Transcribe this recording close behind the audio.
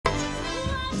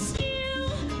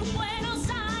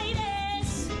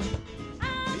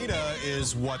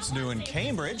is What's New in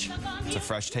Cambridge. It's a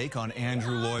fresh take on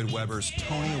Andrew Lloyd Webber's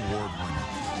Tony Award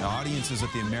winner. Now, audiences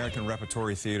at the American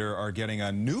Repertory Theater are getting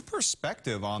a new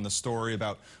perspective on the story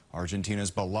about Argentina's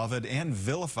beloved and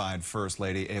vilified First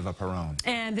Lady Eva Perón.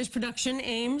 And this production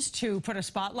aims to put a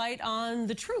spotlight on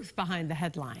the truth behind the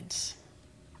headlines.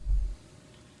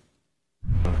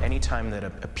 Anytime that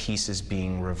a piece is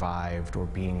being revived or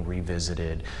being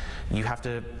revisited, you have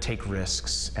to take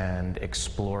risks and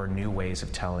explore new ways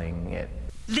of telling it.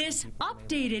 This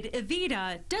updated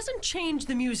Evita doesn't change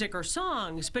the music or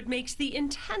songs, but makes the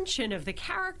intention of the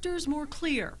characters more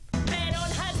clear.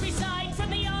 Perón has resigned from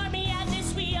the army, and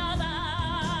this we other.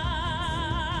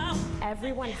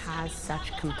 Everyone has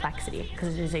such complexity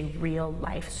because it is a real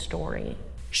life story.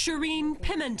 Shireen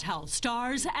Pimentel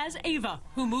stars as Eva,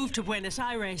 who moved to Buenos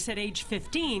Aires at age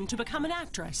 15 to become an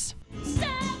actress. Step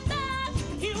back,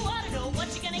 you ought to know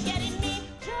what you're gonna get in me.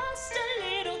 Just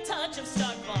a little touch of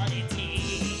stark body tea.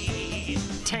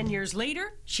 10 years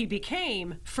later, she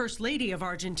became First Lady of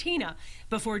Argentina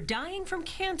before dying from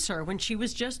cancer when she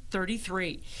was just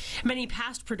 33. Many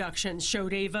past productions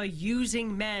showed Eva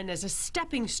using men as a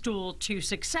stepping stool to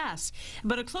success,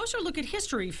 but a closer look at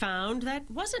history found that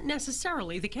wasn't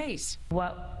necessarily the case.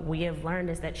 What we have learned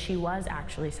is that she was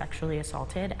actually sexually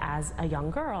assaulted as a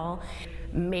young girl.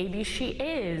 Maybe she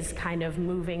is kind of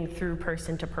moving through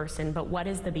person to person, but what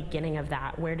is the beginning of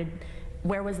that?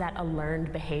 Where was that a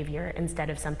learned behavior instead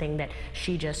of something that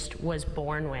she just was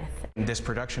born with? In this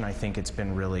production, I think it's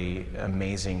been really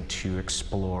amazing to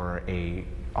explore a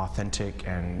authentic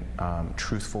and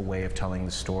truthful way of telling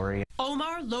the story.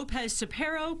 Omar Lopez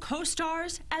Cepero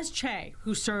co-stars as Che,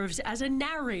 who serves as a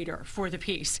narrator for the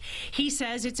piece. He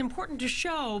says it's important to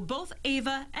show both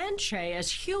Eva and Che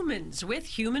as humans with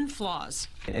human flaws.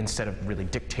 Instead of really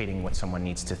dictating what someone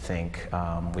needs to think,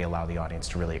 we allow the audience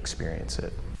to really experience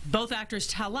it. Both actors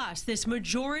tell us this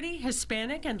majority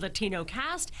Hispanic and Latino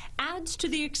cast adds to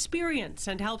the experience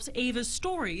and helps Eva's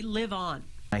story live on.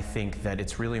 I think that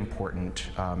it's really important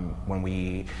when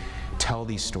we tell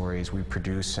these stories, we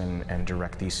produce and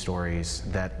direct these stories,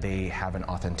 that they have an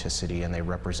authenticity and they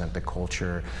represent the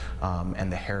culture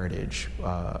and the heritage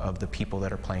of the people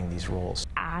that are playing these roles.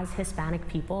 As Hispanic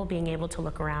people, being able to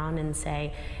look around and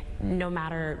say, no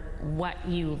matter what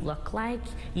you look like,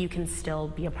 you can still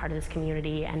be a part of this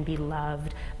community and be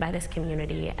loved by this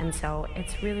community. And so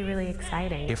it's really, really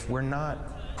exciting. If we're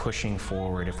not pushing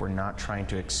forward, if we're not trying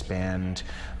to expand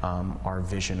our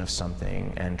vision of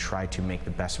something and try to make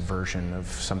the best version of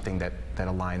something that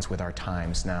aligns with our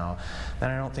times now,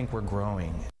 then I don't think we're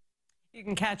growing. You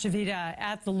can catch Evita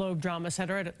at the Loeb Drama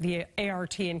Center at the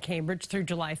ART in Cambridge through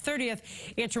July 30th.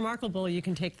 It's remarkable you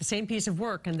can take the same piece of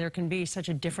work and there can be such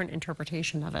a different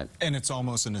interpretation of it. And it's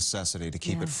almost a necessity to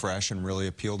keep it fresh and really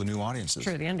appeal to new audiences.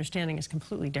 Sure, the understanding is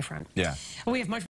completely different. Yeah. We have much